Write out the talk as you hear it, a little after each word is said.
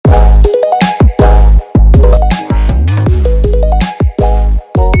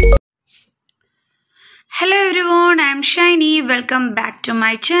Hello everyone, I am Shiny. Welcome back to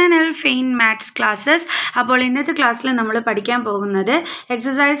my channel Maths Classes. അപ്പോൾ ഇന്നത്തെ ക്ലാസ്സിൽ നമ്മൾ പഠിക്കാൻ പോകുന്നത്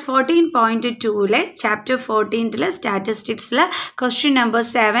exercise 14.2ലെ chapter 14ലെ സ്റ്റാറ്റിസ്റ്റിക്സിലെ question number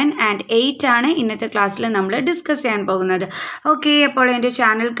 7 and 8 ആണ് ഇന്നത്തെ ക്ലാസ്സിൽ നമ്മൾ ഡിസ്കസ് ചെയ്യാൻ പോകുന്നത്. ഓക്കെ, അപ്പോൾ എൻ്റെ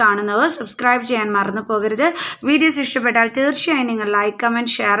ചാനൽ കാണുന്നവർ സബ്സ്ക്രൈബ് ചെയ്യാൻ മറന്നു പോകരുത്. വീഡിയോസ് ഇഷ്ടപ്പെട്ടാൽ തീർച്ചയായും നിങ്ങൾ ലൈക്ക്,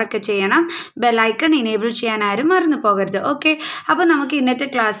 കമൻറ്റ്, ഷെയർ ഒക്കെ ചെയ്യണം. ബെൽ ഐക്കൺ ഇനേബിൾ ചെയ്യാൻ ആരും മറന്നു പോകരുത്. ഓക്കെ, അപ്പോൾ നമുക്ക് ഇന്നത്തെ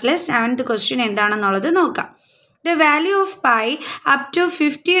ക്ലാസ്സിലെ 7th ക്വസ്റ്റ്യൻ എന്താണെന്നുള്ളത് നോക്കാം. The value of pi up to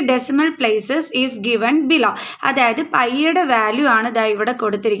 50 decimal places is given below. അതായത് പൈയുടെ വാല്യൂ ആണ് ദാ ഇവിടെ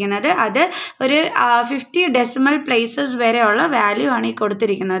കൊടുത്തിരിക്കുന്നത്. അത് ഒരു 50 ഡെസിമൽ പ്ലേസസ് വരെയുള്ള വാല്യൂ ആണ് ഈ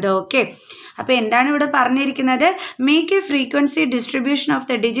കൊടുത്തിരിക്കുന്നത്. ഓക്കെ, അപ്പോൾ എന്താണ് ഇവിടെ പറഞ്ഞിരിക്കുന്നത്? Make A frequency distribution of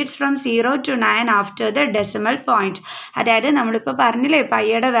the digits from 0 to 9 after the decimal point. അതായത് നമ്മളിപ്പോൾ പറഞ്ഞില്ലേ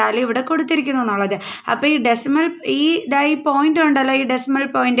പൈയുടെ വാല്യൂ ഇവിടെ കൊടുത്തിരിക്കുന്നു എന്നുള്ളത്. അപ്പോൾ ഈ ഡെസിമൽ ഈ പോയിന്റ് ഉണ്ടല്ലോ, ഈ ഡെസിമൽ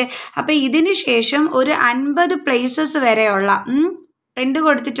പോയിന്റ്, അപ്പോൾ ഇതിന് ശേഷം ഒരു 50 പ്ലേസസ് വരെയുള്ള എന്ത്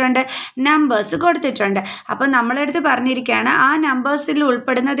കൊടുത്തിട്ടുണ്ട്? നമ്പേഴ്സ് കൊടുത്തിട്ടുണ്ട്. അപ്പം നമ്മളെടുത്ത് പറഞ്ഞിരിക്കുകയാണ് ആ നമ്പേഴ്സിൽ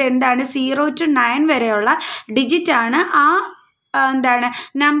ഉൾപ്പെടുന്നത് എന്താണ്? 0 to 9 വരെയുള്ള ഡിജിറ്റാണ് ആ എന്താണ്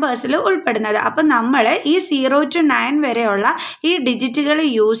നമ്പേഴ്സിൽ ഉൾപ്പെടുന്നത്. അപ്പം നമ്മൾ ഈ 0 to 9 വരെയുള്ള ഈ ഡിജിറ്റുകൾ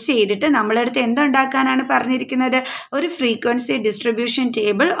യൂസ് ചെയ്തിട്ട് നമ്മളടുത്ത് എന്തുണ്ടാക്കാനാണ് പറഞ്ഞിരിക്കുന്നത്? ഒരു ഫ്രീക്വൻസി ഡിസ്ട്രിബ്യൂഷൻ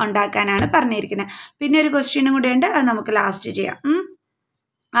ടേബിൾ ഉണ്ടാക്കാനാണ് പറഞ്ഞിരിക്കുന്നത്. പിന്നെ ഒരു ക്വസ്റ്റ്യനും കൂടെ ഉണ്ട്, അത് നമുക്ക് ലാസ്റ്റ് ചെയ്യാം.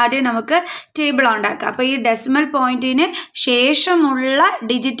 ആദ്യം നമുക്ക് ടേബിൾ ഉണ്ടാക്കാം. അപ്പോൾ ഈ ഡെസിമൽ പോയിന്റിന് ശേഷമുള്ള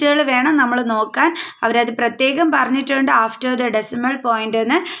ഡിജിറ്റുകൾ വേണം നമ്മൾ നോക്കാൻ. അവരത് പ്രത്യേകം പറഞ്ഞിട്ടുണ്ട്, ആഫ്റ്റർ ദ ഡെസിമൽ പോയിന്റ്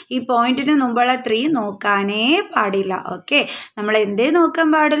എന്ന്. ഈ പോയിന്റിന് മുമ്പുള്ള 3 നോക്കാനേ പാടില്ല. ഓക്കെ, നമ്മൾ എന്തേ നോക്കാൻ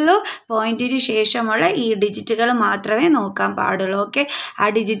പാടുള്ളൂ? പോയിന്റിന് ശേഷമുള്ള ഈ ഡിജിറ്റുകൾ മാത്രമേ നോക്കാൻ പാടുള്ളൂ. ഓക്കെ, ആ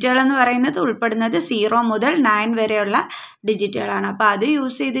ഡിജിറ്റുകൾ എന്ന് പറയുന്നത് ഉൾപ്പെടുന്നത് 0 മുതൽ 9 വരെയുള്ള ഡിജിറ്റുകളാണ്. അപ്പോൾ അത്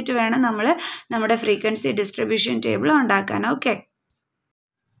യൂസ് ചെയ്തിട്ട് വേണം നമ്മൾ നമ്മുടെ ഫ്രീക്വൻസി ഡിസ്ട്രിബ്യൂഷൻ ടേബിൾ ഉണ്ടാക്കാൻ. ഓക്കെ,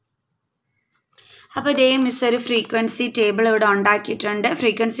 അപ്പോൾ ഇതേ മിസ് ഒരു ഫ്രീക്വൻസി ടേബിൾ ഇവിടെ ഉണ്ടാക്കിയിട്ടുണ്ട്,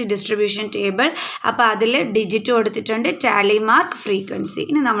 ഫ്രീക്വൻസി ഡിസ്ട്രിബ്യൂഷൻ ടേബിൾ. അപ്പോൾ അതിൽ ഡിജിറ്റ് കൊടുത്തിട്ടുണ്ട്, ടാലി മാർക്ക് ഫ്രീക്വൻസി.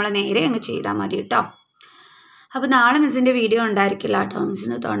 ഇനി നമ്മൾ നേരെ അങ്ങ് ചെയ്താൽ മതി കേട്ടോ. അപ്പോൾ നാളെ മിസ്സിൻ്റെ വീഡിയോ ഉണ്ടായിരിക്കില്ല കേട്ടോ.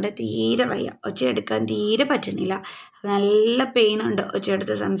 മിസ്സിന് തൊണ്ട തീരെ വയ്യ, ഒച്ചയെടുക്കാൻ തീരെ പറ്റുന്നില്ല, നല്ല പെയിനുണ്ട്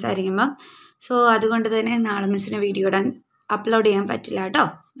ഒച്ചയെടുത്ത് സംസാരിക്കുമ്പം. സോ അതുകൊണ്ട് തന്നെ നാളെ മിസ്സിന് വീഡിയോ ഇടാൻ അപ്ലോഡ് ചെയ്യാൻ പറ്റില്ല കേട്ടോ.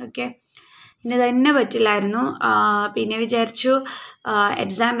 ഓക്കെ, ഇനി തന്നെ പറ്റില്ലായിരുന്നു. പിന്നെ വിചാരിച്ചു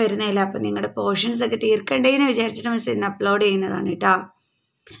എക്സാം വരുന്നില്ല, അപ്പം നിങ്ങളുടെ പോർഷൻസ് ഒക്കെ തീർക്കണ്ടേന്ന് വിചാരിച്ചിട്ട് മിസ് ഇന്ന് അപ്ലോഡ് ചെയ്യുന്നതാണ് കേട്ടോ.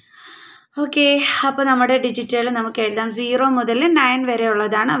 ഓക്കെ, അപ്പോൾ നമ്മുടെ ഡിജിറ്റുകൾ നമുക്ക് എഴുതാം. 0 മുതൽ 9 വരെ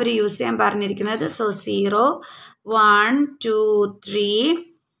ഉള്ളതാണ് അവർ യൂസ് ചെയ്യാൻ പറഞ്ഞിരിക്കുന്നത്. So 0, 1, 2, 3,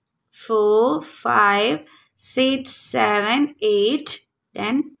 4, 5, 6, 7, 8,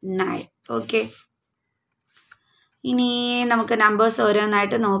 then 9. ഓക്കെ, ഇനി നമുക്ക് നമ്പേഴ്സ്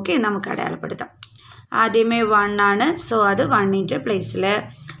ഓരോന്നായിട്ട് നോക്കി നമുക്ക് അടയാളപ്പെടുത്താം. ആദ്യമേ 1 ആണ്, സോ അത് 1ൻ്റെ പ്ലേസിൽ.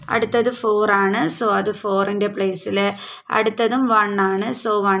 അടുത്തത് 4 ആണ്, സോ അത് 4ൻ്റെ പ്ലേസിൽ. അടുത്തതും 1 ആണ്,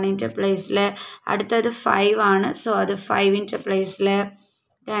 സോ 1ൻ്റെ പ്ലേസിൽ. അടുത്തത് 5 ആണ്, സോ അത് 5ൻ്റെ പ്ലേസിൽ.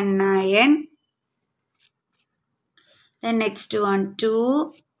 then 9, then next one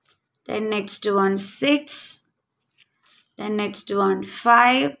 2, then next one 6, then next one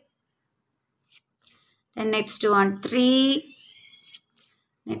 5, then next one 3,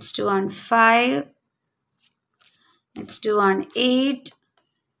 next one 5, next one 8,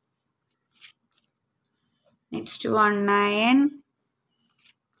 next one 9,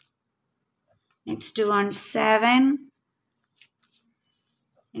 next one 7,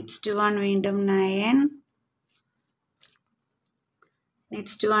 next one വീണ്ടും 9,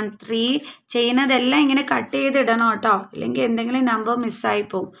 നെക്സ്റ്റ് 1 3. ചെയ്യുന്നതെല്ലാം ഇങ്ങനെ കട്ട് ചെയ്തിടണം കേട്ടോ, ഇല്ലെങ്കിൽ എന്തെങ്കിലും നമ്പർ മിസ്സായി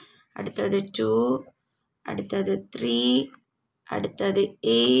പോവും. അടുത്തത് 2, അടുത്തത് 3, അടുത്തത്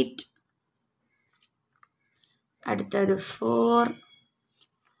 8, അടുത്തത് 4,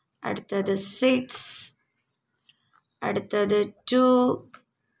 അടുത്തത് 6, അടുത്തത് 2,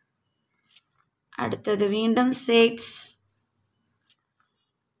 അടുത്തത് വീണ്ടും 6,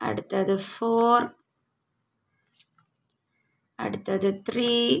 അടുത്തത് 4, അടുത്തത്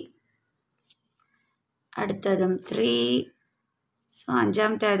 3, അടുത്തതും 3. സോ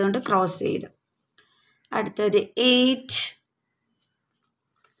 5ാമത്തെ ആയതുകൊണ്ട് ക്രോസ് ചെയ്തു. അടുത്തത് 8,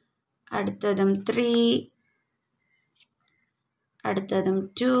 അടുത്തതും 3, അടുത്തതും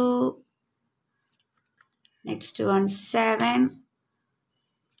 2, നെക്സ്റ്റ് 1 7,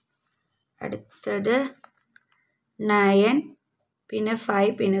 അടുത്തത് 9, പിന്നെ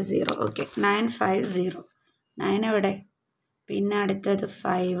 5, പിന്നെ 0. ഓക്കെ, 9 5 0. 9 എവിടെ? പിന്നെ അടുത്തത്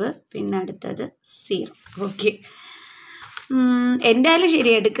 5, പിന്നെ അടുത്തത് 0. ഓക്കെ, എന്തായാലും ശരി,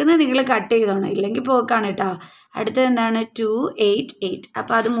 എടുക്കുന്നത് നിങ്ങൾ കട്ട് ചെയ്തോണം, ഇല്ലെങ്കിൽ പോക്കാണ് കേട്ടോ. അടുത്തത് എന്താണ്? 2 8 8.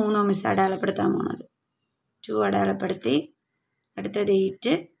 അപ്പോൾ അത് 3 മിസ് അടയാളപ്പെടുത്താൻ പോണത്. 2 അടയാളപ്പെടുത്തി, അടുത്തത്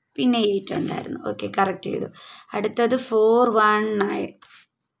 8, പിന്നെ 8 ഉണ്ടായിരുന്നു. ഓക്കെ, കറക്റ്റ് ചെയ്തു. അടുത്തത് 4 1 9.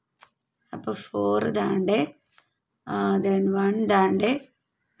 അപ്പോൾ 4 ദാണ്ട്, ദെൻ 1 ദാണ്ട്,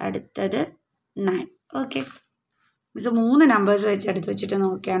 അടുത്തത് 9. ഓക്കെ, ഇത് 3 നമ്പേഴ്സ് വെച്ച് എടുത്ത് വെച്ചിട്ട്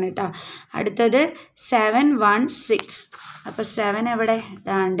നോക്കിയാണ് കേട്ടോ. അടുത്തത് 7 1 6. അപ്പോൾ 7 എവിടെ?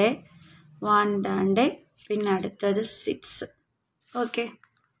 ദാണ്ട് 1 ദാണ്ട്, പിന്നെ അടുത്തത് 6. ഓക്കെ,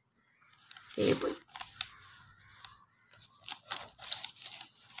 പോയി.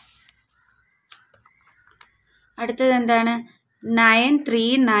 അടുത്തത് എന്താണ്? 9 3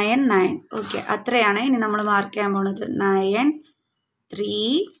 9 9. ഓക്കെ, അത്രയാണ് ഇനി നമ്മൾ മാർക്ക് ചെയ്യാൻ പോകുന്നത്. 9 3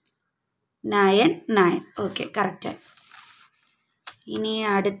 9 9. ഓക്കെ, കറക്റ്റായി. ഇനി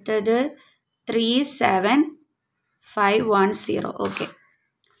അടുത്തത് 3 7 5 1 0. ഓക്കെ,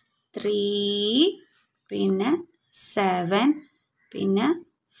 3 പിന്നെ 7 പിന്നെ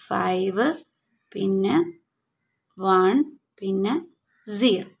 5 പിന്നെ 1 പിന്നെ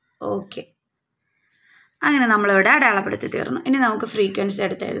 0. ഓക്കെ, അങ്ങനെ നമ്മളിവിടെ അടയാളപ്പെടുത്തി തീർന്നു. ഇനി നമുക്ക് ഫ്രീക്വൻസി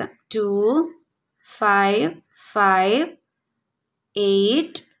എടുത്ത് എഴുതാം. 2 5 5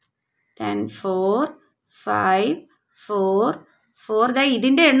 8 then 4 5 4 4.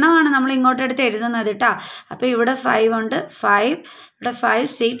 ഇതിൻ്റെ എണ്ണമാണ് നമ്മൾ ഇങ്ങോട്ട് എടുത്ത് എഴുതുന്നത് കേട്ടോ. അപ്പോൾ ഇവിടെ 5 ഉണ്ട്, 5 ഇവിടെ 5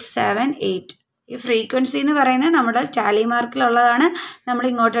 6 7 8. ഈ ഫ്രീക്വൻസി എന്ന് പറയുന്നത് നമ്മുടെ ടാലി മാർക്കിലുള്ളതാണ്, നമ്മൾ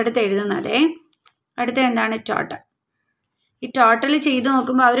ഇങ്ങോട്ടെടുത്ത് എഴുതുന്നത്. അടുത്ത എന്താണ്? ടോട്ടൽ. ഈ ടോട്ടൽ ചെയ്ത്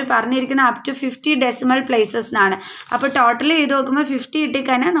നോക്കുമ്പോൾ അവർ പറഞ്ഞിരിക്കുന്ന അപ് ടു 50 ഡെസിമൽ പ്ലേസസിനാണ്. അപ്പോൾ ടോട്ടൽ ചെയ്ത് നോക്കുമ്പോൾ 50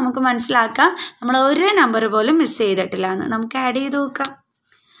 കിട്ടിക്കഴിഞ്ഞാൽ നമുക്ക് മനസ്സിലാക്കാം നമ്മൾ ഒരു നമ്പർ പോലും മിസ് ചെയ്തിട്ടില്ല എന്ന്. നമുക്ക് ആഡ് ചെയ്ത് നോക്കാം.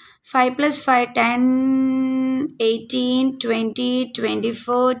 5 + 5 10 18 20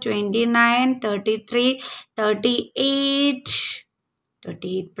 24 29 33 38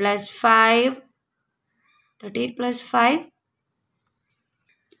 38 + 5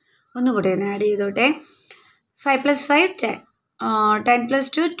 ഒന്നുകൂടെ ഒന്ന് ആഡ് ചെയ്തോട്ടെ. 5 + 5 10 10 +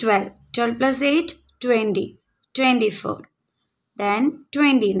 2 12 12 + 8 20 24 then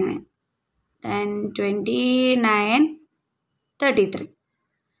 29 then 29 33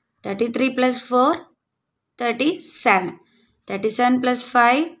 33 + 4 37 37 +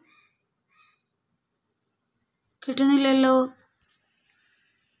 5 കിട്ടുന്നില്ലല്ലോ.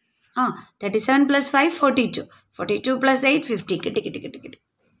 37 + 5 42 42 + 8 50. കിട്ടി.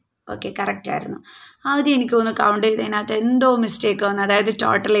 ഓക്കെ, കറക്റ്റായിരുന്നു. ആദ്യം എനിക്ക് ഒന്ന് കൗണ്ട് ചെയ്തതിനകത്ത് എന്തോ മിസ്റ്റേക്ക് വന്നു, അതായത്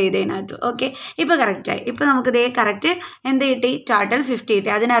ടോട്ടൽ ചെയ്തതിനകത്ത്. ഓക്കെ, ഇപ്പോൾ കറക്റ്റായി. ഇപ്പോൾ നമുക്ക് ഇതേ കറക്റ്റ് എന്ത് കിട്ടി? ടോട്ടൽ 50 കിട്ടി.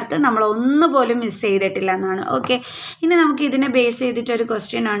 അതിനർത്ഥം നമ്മൾ ഒന്നുപോലും മിസ് ചെയ്തിട്ടില്ല എന്നാണ്. ഓക്കെ, ഇനി നമുക്ക് ഇതിനെ ബേസ് ചെയ്തിട്ടൊരു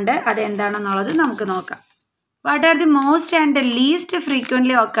ക്വസ്റ്റ്യൻ ഉണ്ട്. അതെന്താണെന്നുള്ളത് നമുക്ക് നോക്കാം. What are the most and the least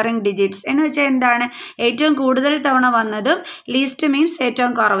frequently occurring digits എന്ന് വെച്ചാൽ എന്താണ്? ഏറ്റവും കൂടുതൽ തവണ വന്നതും, ലീസ്റ്റ് മീൻസ്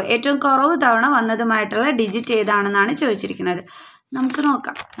ഏറ്റവും കുറവ് തവണ വന്നതുമായിട്ടുള്ള ഡിജിറ്റ് ഏതാണെന്നാണ് ചോദിച്ചിരിക്കുന്നത്. നമുക്ക്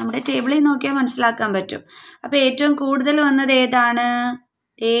നോക്കാം. നമ്മുടെ ടേബിളിൽ നോക്കിയാൽ മനസ്സിലാക്കാൻ പറ്റും. അപ്പോൾ ഏറ്റവും കൂടുതൽ വന്നത് ഏതാണ്?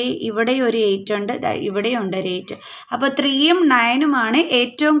 ഇവിടെ ഒരു 8 ഉണ്ട്, ഇവിടെയുണ്ട് ഒരു 8. അപ്പോൾ 3ഉം 9ഉമാണ്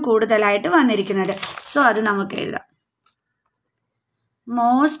ഏറ്റവും കൂടുതലായിട്ട് വന്നിരിക്കുന്നത്. സോ അത് നമുക്ക് എഴുതാം.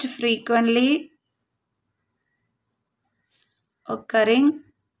 Most frequently occurring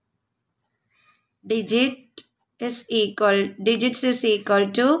digits is equal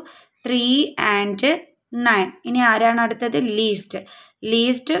to 3 and 9. ഇനി ആരാണ് അടുത്തത്?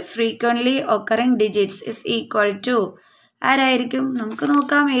 Least frequently occurring digits is equal to ആരായിരിക്കും? നമുക്ക്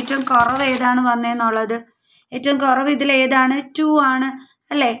നോക്കാം. ഏറ്റവും കുറവ് ഏതാണ് വന്നതെന്നുള്ളത്. ഏറ്റവും കുറവ് ഇതിൽ ഏതാണ്? 2 ആണ്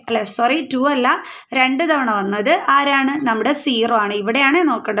അല്ലേ? സോറി, 2 അല്ല, 2 തവണ വന്നത് ആരാണ്? നമ്മുടെ 0 ആണ്. ഇവിടെയാണ്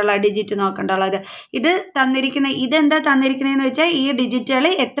നോക്കേണ്ടുള്ളത്, ഡിജിറ്റ് നോക്കേണ്ടുള്ളത്. ഇതെന്താ തന്നിരിക്കുന്നതെന്ന് വെച്ചാൽ ഈ ഡിജിറ്റുകൾ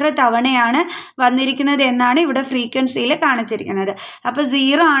എത്ര തവണയാണ് വന്നിരിക്കുന്നത് എന്നാണ് ഇവിടെ ഫ്രീക്വൻസിയിൽ കാണിച്ചിരിക്കുന്നത്. അപ്പോൾ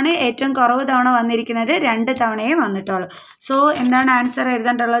 0 ആണ് ഏറ്റവും കുറവ് തവണ വന്നിരിക്കുന്നത്, 2 തവണയേ വന്നിട്ടുള്ളൂ. സോ എന്താണ് ആൻസർ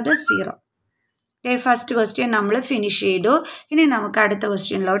എഴുതേണ്ടുള്ളത്? 0. ഫസ്റ്റ് ക്വസ്റ്റ്യൻ നമ്മൾ ഫിനിഷ് ചെയ്തു. ഇനി നമുക്ക് അടുത്ത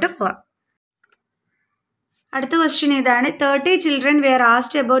ക്വസ്റ്റ്യനിലോട്ട് പോവാം. അടുത്ത ക്വസ്റ്റ്യൻ ഇതാണ്. 30 children were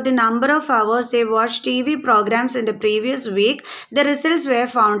asked about the number of hours they watched TV programs in the previous week. The results were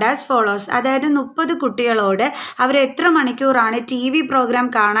found as follows. അതായത് 30 കുട്ടികളോട് അവർ എത്ര മണിക്കൂറാണ് TV പ്രോഗ്രാം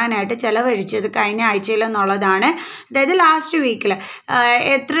കാണാനായിട്ട് ചിലവഴിച്ചത് കഴിഞ്ഞ ആഴ്ചയിലെന്നുള്ളതാണ്. അതായത് ലാസ്റ്റ് വീക്കിൽ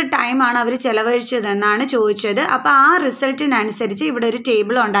എത്ര ടൈമാണ് അവർ ചിലവഴിച്ചതെന്നാണ് ചോദിച്ചത്. അപ്പോൾ ആ റിസൾട്ടിനനുസരിച്ച് ഇവിടെ ഒരു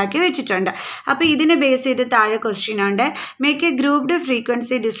ടേബിൾ ഉണ്ടാക്കി വെച്ചിട്ടുണ്ട്. അപ്പോൾ ഇതിനെ ബേസ് ചെയ്ത് താഴെ ക്വസ്റ്റ്യൻ ഉണ്ട്. Make A grouped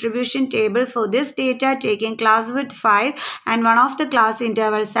frequency distribution table for this data taking class with 5 and one of the class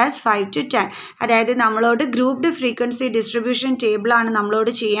intervals as 5 to 10. അതായത് നമ്മളോട് ഗ്രൂപ്പ്ഡ് ഫ്രീക്വൻസി ഡിസ്ട്രിബ്യൂഷൻ ടേബിൾ ആണ്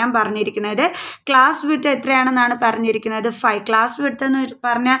നമ്മളോട് ചെയ്യാൻ പറഞ്ഞിരിക്കുന്നത്. ക്ലാസ് വിത്ത് എത്രയാണെന്നാണ് പറഞ്ഞിരിക്കുന്നത്? 5. ക്ലാസ് വിത്ത് എന്ന്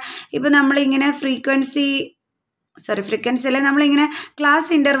പറഞ്ഞാൽ ഇപ്പോൾ നമ്മളിങ്ങനെ ഫ്രീക്വൻസി സോറി ഫ്രീക്വൻസിയിൽ നമ്മളിങ്ങനെ ക്ലാസ്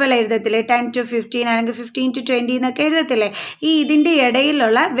ഇൻ്റർവെൽ എഴുതത്തില്ലേ 10 to 15 അല്ലെങ്കിൽ 15 to 20 എന്നൊക്കെ എഴുതത്തില്ലേ ഇതിൻ്റെ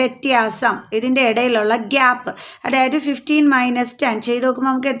ഇടയിലുള്ള വ്യത്യാസം ഇതിൻ്റെ ഇടയിലുള്ള ഗ്യാപ്പ് അതായത് 15 - 10 ചെയ്ത്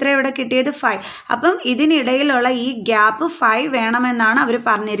നോക്കുമ്പോൾ നമുക്ക് എത്ര ഇവിടെ കിട്ടിയത് 5 അപ്പം ഇതിനിടയിലുള്ള ഈ ഗ്യാപ്പ് 5 വേണമെന്നാണ് അവർ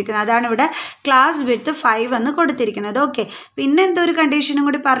പറഞ്ഞിരിക്കുന്നത് അതാണ് ഇവിടെ ക്ലാസ് വിഡ്ത്ത് 5 എന്ന് കൊടുത്തിരിക്കുന്നത് ഓക്കെ പിന്നെ എന്തൊരു കണ്ടീഷനും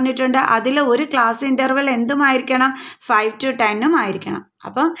കൂടി പറഞ്ഞിട്ടുണ്ട് അതിൽ ഒരു ക്ലാസ് ഇൻ്റർവെൽ എന്തുമായിരിക്കണം 5 to 10 ആയിരിക്കണം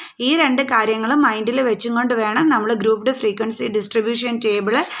അപ്പം ഈ രണ്ട് കാര്യങ്ങളും മൈൻഡിൽ വെച്ചും കൊണ്ട് വേണം നമ്മൾ ഗ്രൂപ്പ്ഡ് ഫ്രീക്വൻസി ഡിസ്ട്രിബ്യൂഷൻ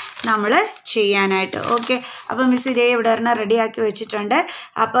ടേബിൾ നമ്മൾ ചെയ്യാനായിട്ട് ഓക്കെ അപ്പോൾ മിസ് ഇതേ ഇവിടെ ഒരെണ്ണം റെഡിയാക്കി വെച്ചിട്ടുണ്ട്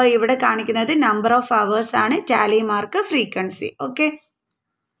അപ്പോൾ ഇവിടെ കാണിക്കുന്നത് നമ്പർ ഓഫ് അവേഴ്സ് ആണ് ടാലി മാർക്ക് ഫ്രീക്വൻസി ഓക്കെ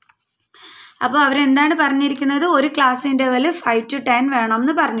അപ്പോൾ അവരെന്താണ് പറഞ്ഞിരിക്കുന്നത് ഒരു ക്ലാസ് ഇൻ്റർവെൽ 5 to 10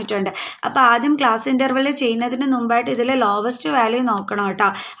 വേണമെന്ന് പറഞ്ഞിട്ടുണ്ട് അപ്പോൾ ആദ്യം ക്ലാസ് ഇൻ്റർവെൽ ചെയ്യുന്നതിന് മുമ്പായിട്ട് ഇതിലെ ലോവസ്റ്റ് വാല്യൂ നോക്കണം കേട്ടോ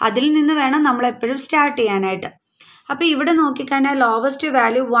അതിൽ നിന്ന് വേണം നമ്മളെപ്പോഴും സ്റ്റാർട്ട് ചെയ്യാനായിട്ട് അപ്പോൾ ഇവിടെ നോക്കിക്കഴിഞ്ഞാൽ ലോവസ്റ്റ്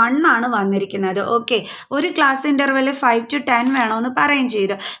വാല്യൂ 1 ആണ് വന്നിരിക്കുന്നത് ഓക്കെ ഒരു ക്ലാസ് ഇൻ്റർവെൽ 5 to 10 വേണമെന്ന് പറയുകയും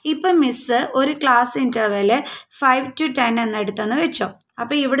ചെയ്തു ഇപ്പം മിസ്സ് ഒരു ക്ലാസ് ഇൻ്റർവെൽ 5 to 10 എന്നെടുത്തെന്ന് വെച്ചോ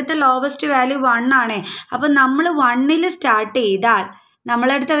അപ്പോൾ ഇവിടുത്തെ ലോവസ്റ്റ് വാല്യൂ 1 ആണേ അപ്പോൾ നമ്മൾ 1-ൽ സ്റ്റാർട്ട് ചെയ്താൽ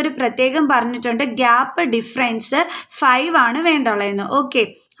നമ്മളടുത്ത് അവർ പ്രത്യേകം പറഞ്ഞിട്ടുണ്ട് ഗ്യാപ്പ് ഡിഫറൻസ് 5 ആണ് വേണ്ടുള്ളതെന്ന് ഓക്കെ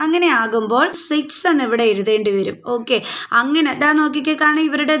അങ്ങനെ ആകുമ്പോൾ 6 എന്ന് ഇവിടെ എഴുതേണ്ടി വരും ഓക്കെ അങ്ങനെ ഇതാ നോക്കിക്കേ കാരണം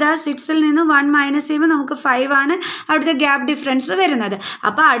ഇവരുടെ ഇതാ 6-ൽ നിന്ന് 1 മൈനസ് ചെയ്യുമ്പോൾ നമുക്ക് 5 ആണ് അവിടുത്തെ ഗ്യാപ്പ് ഡിഫറൻസ് വരുന്നത്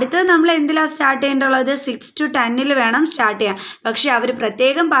അപ്പോൾ അടുത്തത് നമ്മൾ എന്തിലാണ് സ്റ്റാർട്ട് ചെയ്യേണ്ടുള്ളത് 6 to 10-ൽ വേണം സ്റ്റാർട്ട് ചെയ്യാൻ പക്ഷേ അവർ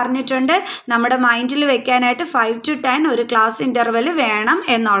പ്രത്യേകം പറഞ്ഞിട്ടുണ്ട് നമ്മുടെ മൈൻഡിൽ വെക്കാനായിട്ട് 5 to 10 ഒരു ക്ലാസ് ഇൻ്റർവെൽ വേണം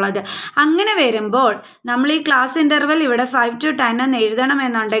എന്നുള്ളത് അങ്ങനെ വരുമ്പോൾ നമ്മൾ ഈ ക്ലാസ് ഇൻ്റർവെൽ ഇവിടെ 5 to 10 എന്ന്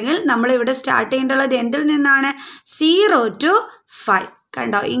എഴുതണമെന്നുണ്ടെങ്കിൽ നമ്മളിവിടെ സ്റ്റാർട്ട് ചെയ്യേണ്ടുള്ളത് എന്തിൽ നിന്നാണ് 0 to 5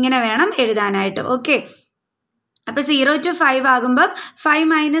 കണ്ടോ ഇങ്ങനെ വേണം എഴുതാനായിട്ട് ഓക്കെ അപ്പോൾ 0 to 5 ആകുമ്പം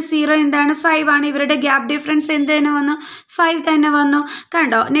 5 - 0 എന്താണ് 5 ആണ് ഇവരുടെ ഗ്യാപ്പ് ഡിഫറൻസ് എന്ത് തന്നെ വന്നു 5 തന്നെ വന്നു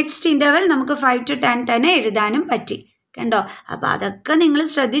കണ്ടോ നെക്സ്റ്റ് ഇൻ്റർവെൽ നമുക്ക് 5 to 10 തന്നെ എഴുതാനും പറ്റി കണ്ടോ അപ്പോൾ അതൊക്കെ നിങ്ങൾ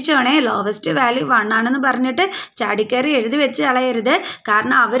ശ്രദ്ധിച്ചോണേ ലോവസ്റ്റ് വാല്യൂ 1 ആണെന്ന് പറഞ്ഞിട്ട് ചാടിക്കയറി എഴുതി വെച്ച് കളയരുത്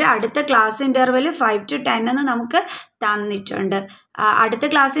കാരണം അവർ അടുത്ത ക്ലാസ് ഇൻ്റർവെൽ 5 to 10 എന്ന് നമുക്ക് തന്നിട്ടുണ്ട് അടുത്ത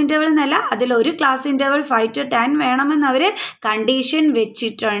ക്ലാസ് ഇൻ്റർവെൽ എന്നല്ല അതിലൊരു ക്ലാസ് ഇൻ്റർവെൽ 5 to 10 വേണമെന്ന് അവർ കണ്ടീഷൻ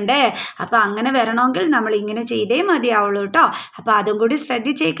വെച്ചിട്ടുണ്ട് അപ്പോൾ അങ്ങനെ വരണമെങ്കിൽ നമ്മൾ ഇങ്ങനെ ചെയ്തേ മതിയാവുള്ളൂ കേട്ടോ അപ്പോൾ അതും കൂടി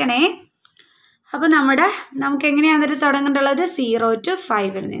ശ്രദ്ധിച്ചേക്കണേ അപ്പോൾ നമുക്ക് എങ്ങനെയാണ് തുടങ്ങേണ്ടുള്ളത് 0 to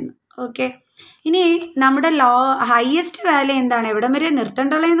 5-ൽ നിന്ന് ഓക്കെ ഇനി നമ്മുടെ ഹയസ്റ്റ് വാല്യൂ എന്താണ് എവിടം വരെ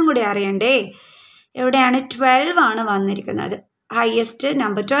നിർത്തേണ്ടുള്ളതെന്നും കൂടി അറിയണ്ടേ എവിടെയാണ് 12 ആണ് വന്നിരിക്കുന്നത് ഹയസ്റ്റ്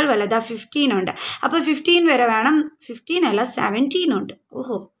നമ്പർ 12 അല്ല 15 ഉണ്ട് അപ്പോൾ 15 വരെ വേണം 15 അല്ല 17 ഉണ്ട്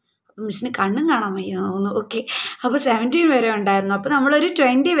ഓഹോ അപ്പോൾ മിസ്സിന് കണ്ണും കാണാൻ വയ്യ തോന്നുന്നു ഓക്കെ അപ്പോൾ 17 വരെ ഉണ്ടായിരുന്നു അപ്പോൾ നമ്മളൊരു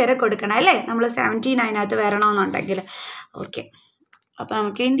 20 വരെ കൊടുക്കണം അല്ലേ നമ്മൾ 17 അതിനകത്ത് വരണമെന്നുണ്ടെങ്കിൽ ഓക്കെ അപ്പോൾ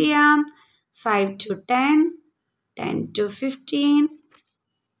നമുക്ക് എന്ത് ചെയ്യാം 5 to 10 10 to 15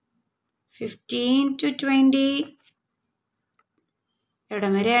 15 to 20 എവിടെ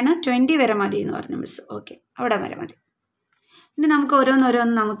വരെയാണ് 20 വരെ മതി എന്ന് പറഞ്ഞു മിസ് ഓക്കെ അവിടെ വരെ മതി ഇനി നമുക്ക്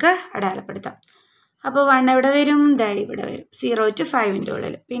ഓരോന്നോരോന്ന് നമുക്ക് അടയാളപ്പെടുത്താം അപ്പോൾ 1 എവിടെ വരും ഇവിടെ വരും 0 to 5-ൻ്റെ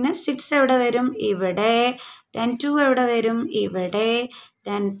ഉള്ളിൽ പിന്നെ 6 എവിടെ വരും ഇവിടെ then 2 എവിടെ വരും ഇവിടെ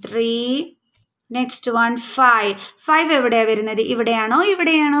then 3 നെക്സ്റ്റ് 5 എവിടെയാണ് വരുന്നത്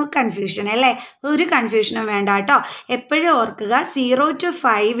ഇവിടെയാണോ കൺഫ്യൂഷൻ അല്ലേ ഒരു കൺഫ്യൂഷനും വേണ്ട കേട്ടോ എപ്പോഴും ഓർക്കുക 0 to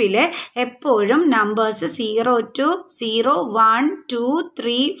 5-ൽ എപ്പോഴും നമ്പേഴ്സ് 0 to 0 1 2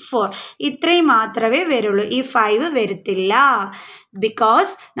 3 4 ഇത്രയും മാത്രമേ വരുള്ളൂ ഈ 5 വരത്തില്ല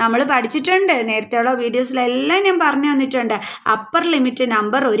ബിക്കോസ് നമ്മൾ പഠിച്ചിട്ടുണ്ട് നേരത്തെയുള്ള വീഡിയോസിലെല്ലാം ഞാൻ പറഞ്ഞു തന്നിട്ടുണ്ട് അപ്പർ ലിമിറ്റ്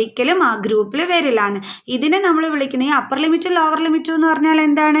നമ്പർ ഒരിക്കലും ആ ഗ്രൂപ്പിൽ വരില്ല എന്ന് ഇതിനെ നമ്മൾ വിളിക്കുന്നത് ഈ അപ്പർ ലിമിറ്റ് ലോവർ ലിമിറ്റ് എന്ന് പറഞ്ഞാൽ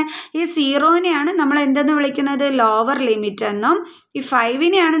എന്താണ് ഈ 0-നെയാണ് നമ്മൾ എന്തെന്ന് വിളിക്കുന്നത് ലോവർ ലിമിറ്റ് എന്നും ഈ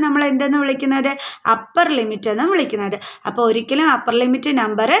 5-നെയാണ് നമ്മൾ എന്തെന്ന് വിളിക്കുന്നത് അപ്പർ ലിമിറ്റ് എന്നും വിളിക്കുന്നത് അപ്പോൾ ഒരിക്കലും അപ്പർ ലിമിറ്റ്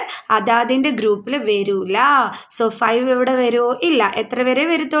നമ്പർ അതാതിൻ്റെ ഗ്രൂപ്പിൽ വരില്ല സോ 5 എവിടെ വരുമോ ഇല്ല എത്ര വരെ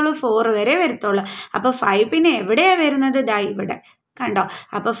വരത്തുള്ളൂ 4 വരെ വരത്തുള്ളൂ അപ്പോൾ 5 പിന്നെ എവിടെയാണ് വരുന്നത് ഇവിടെ കണ്ടോ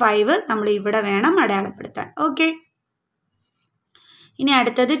അപ്പോൾ 5 നമ്മൾ ഇവിടെ വേണം അടയാളപ്പെടുത്താൻ ഓക്കെ ഇനി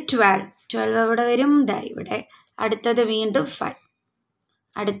അടുത്തത് 12 എവിടെ വരും ഇവിടെ അടുത്തത് വീണ്ടും 5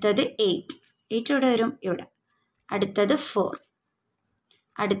 അടുത്തത് 8 എവിടെ വരും ഇവിടെ അടുത്തത് 4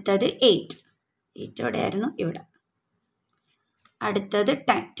 അടുത്തത് 8 എവിടെയായിരുന്നു ഇവിടെ അടുത്തത്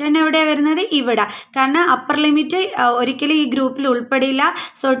 10 എവിടെയാണ് വരുന്നത് ഇവിടെ കാരണം അപ്പർ ലിമിറ്റ് ഒരിക്കലും ഈ ഗ്രൂപ്പിൽ ഉൾപ്പെടില്ല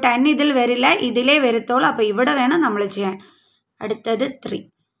സോ 10 ഇതിൽ വരില്ല ഇതിലേ വരത്തുള്ളൂ അപ്പോൾ ഇവിടെ വേണം നമ്മൾ ചെയ്യാൻ അടുത്തത് 3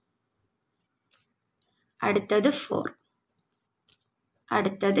 അടുത്തത് 4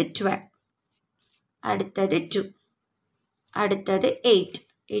 അടുത്തത് 12 അടുത്തത് 2 അടുത്തത് 8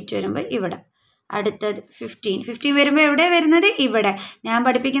 വരുമ്പോൾ ഇവിടെ അടുത്തത് 15 വരുമ്പോൾ എവിടെ വരുന്നത് ഇവിടെ ഞാൻ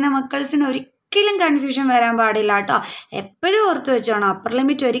പഠിപ്പിക്കുന്ന മക്കൾസിന് ഒരിക്കലും കൺഫ്യൂഷൻ വരാൻ പാടില്ല കേട്ടോ. എപ്പോഴും ഓർത്ത് വെച്ചോണം, അപ്പർ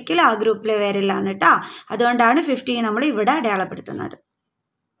ലിമിറ്റ് ഒരിക്കലും ആ ഗ്രൂപ്പിൽ വരില്ല എന്ന് കേട്ടോ. അതുകൊണ്ടാണ് 15 നമ്മൾ ഇവിടെ അടയാളപ്പെടുത്തുന്നത്.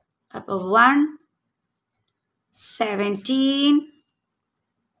 അപ്പോൾ 1, 17,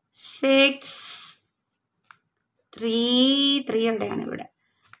 6, 3 എവിടെയാണ് ഇവിടെ,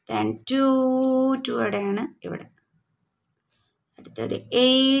 then 2 എവിടെയാണ് ഇവിടെ, അടുത്തത്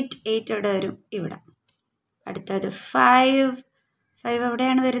 8 എവിടെ വരും ഇവിടെ, അടുത്തത് 5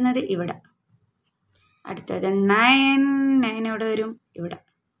 എവിടെയാണ് വരുന്നത് ഇവിടെ, അടുത്തത് 9 എവിടെ വരും ഇവിടെ.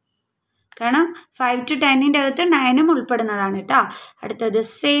 കാരണം 5 to 10 അകത്ത് 9 ഉൾപ്പെടുന്നതാണ് കേട്ടോ. അടുത്തത്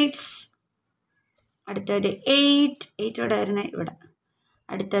 6, അടുത്തത് 8 എവിടെ വരുന്നത് ഇവിടെ,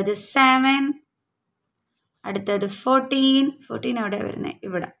 അടുത്തത് 7, അടുത്തത് 14 എവിടെ വരുന്നത്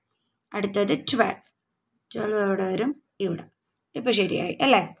ഇവിടെ, അടുത്തത് 12 എവിടെ വരും ഇവിടെ. ഇപ്പോൾ ശരിയായി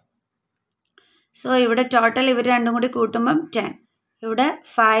അല്ലേ? സോ ഇവിടെ ടോട്ടൽ ഇവർ രണ്ടും കൂടി കൂട്ടുമ്പം 10. ഇവിടെ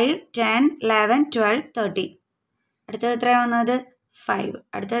 5, 10, 11, 12, 13. അടുത്തത് എത്രയാണ് വന്നത്? 5.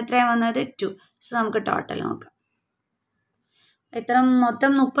 അടുത്തത് എത്രയാണ് വന്നത്? 2. സോ നമുക്ക് ടോട്ടൽ നോക്കാം. എത്ര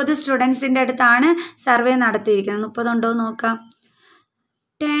മൊത്തം 30 സ്റ്റുഡൻസിൻ്റെ അടുത്താണ് സർവേ നടത്തിയിരിക്കുന്നത്. 30 ഉണ്ടോ എന്ന് നോക്കാം.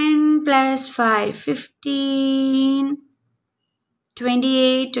 10 + 5 15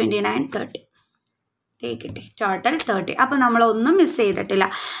 28 29 30 കിട്ടി. ടോട്ടൽ 30. അപ്പോൾ നമ്മളൊന്നും മിസ് ചെയ്തിട്ടില്ല.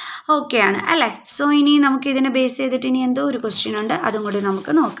 ഓക്കെ ആണ് അല്ലേ? സോ ഇനി നമുക്ക് ഇതിനെ ബേസ് ചെയ്തിട്ട് ഇനി എന്തോ ഒരു ക്വസ്റ്റ്യൻ ഉണ്ട്, അതും കൂടി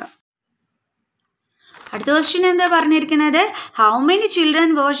നമുക്ക് നോക്കാം. അടുത്ത ക്വസ്റ്റ്യൻ എന്താ പറഞ്ഞിരിക്കുന്നത്? How many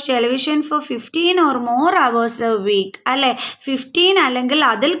children watch television four 15 or more hours a week? അല്ലേ, 15 അല്ലെങ്കിൽ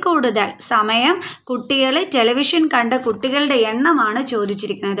അതിൽ കൂടുതൽ സമയം കുട്ടികൾ ടെലിവിഷൻ കണ്ട കുട്ടികളുടെ എണ്ണമാണ്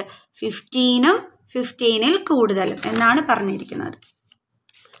ചോദിച്ചിരിക്കുന്നത്. 15ഉം 15ൽ കൂടുതലും എന്നാണ് പറഞ്ഞിരിക്കുന്നത്.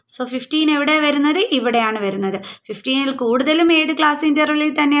 സോ 15 എവിടെ വരുന്നത്? ഇവിടെയാണ് വരുന്നത്. 15ൽ കൂടുതലും ഏത് ക്ലാസ്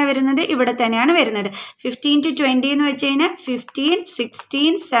ഇൻ്റർവെല്ലിൽ തന്നെയാണ് വരുന്നത്? ഇവിടെ തന്നെയാണ് വരുന്നത്. 15 to 20 എന്ന് വെച്ച് കഴിഞ്ഞാൽ 15,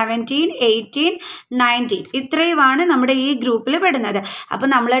 16, 17, 18, 19 ഇത്രയുമാണ് നമ്മുടെ ഈ ഗ്രൂപ്പിൽ പെടുന്നത്. അപ്പോൾ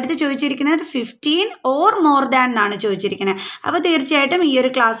നമ്മളടുത്ത് ചോദിച്ചിരിക്കുന്നത് 15 or more than എന്നാണ് ചോദിച്ചിരിക്കുന്നത്. അപ്പോൾ തീർച്ചയായിട്ടും ഈ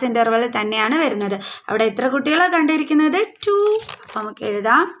ഒരു ക്ലാസ് ഇൻ്റർവെല്ലിൽ തന്നെയാണ് വരുന്നത്. അവിടെ എത്ര കുട്ടികളാണ് കണ്ടിരിക്കുന്നത്? 2. അപ്പോൾ നമുക്ക്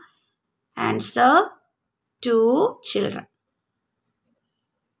എഴുതാം ആൻസർ 2 children.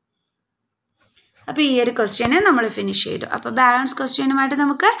 അപ്പോൾ ഈ ഒരു ക്വസ്റ്റ്യന് നമ്മൾ ഫിനിഷ് ചെയ്തു. അപ്പോൾ ബാലൻസ് ക്വസ്റ്റ്യനുമായിട്ട്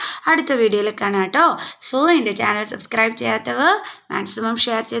നമുക്ക് അടുത്ത വീഡിയോയിൽ കാണാം കേട്ടോ. സോ എൻ്റെ ചാനൽ സബ്സ്ക്രൈബ് ചെയ്യാത്തവർ മാക്സിമം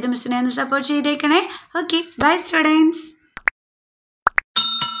ഷെയർ ചെയ്ത് മിസ്സിനെ ഒന്ന് സപ്പോർട്ട് ചെയ്തേക്കണേ. Okay, by students.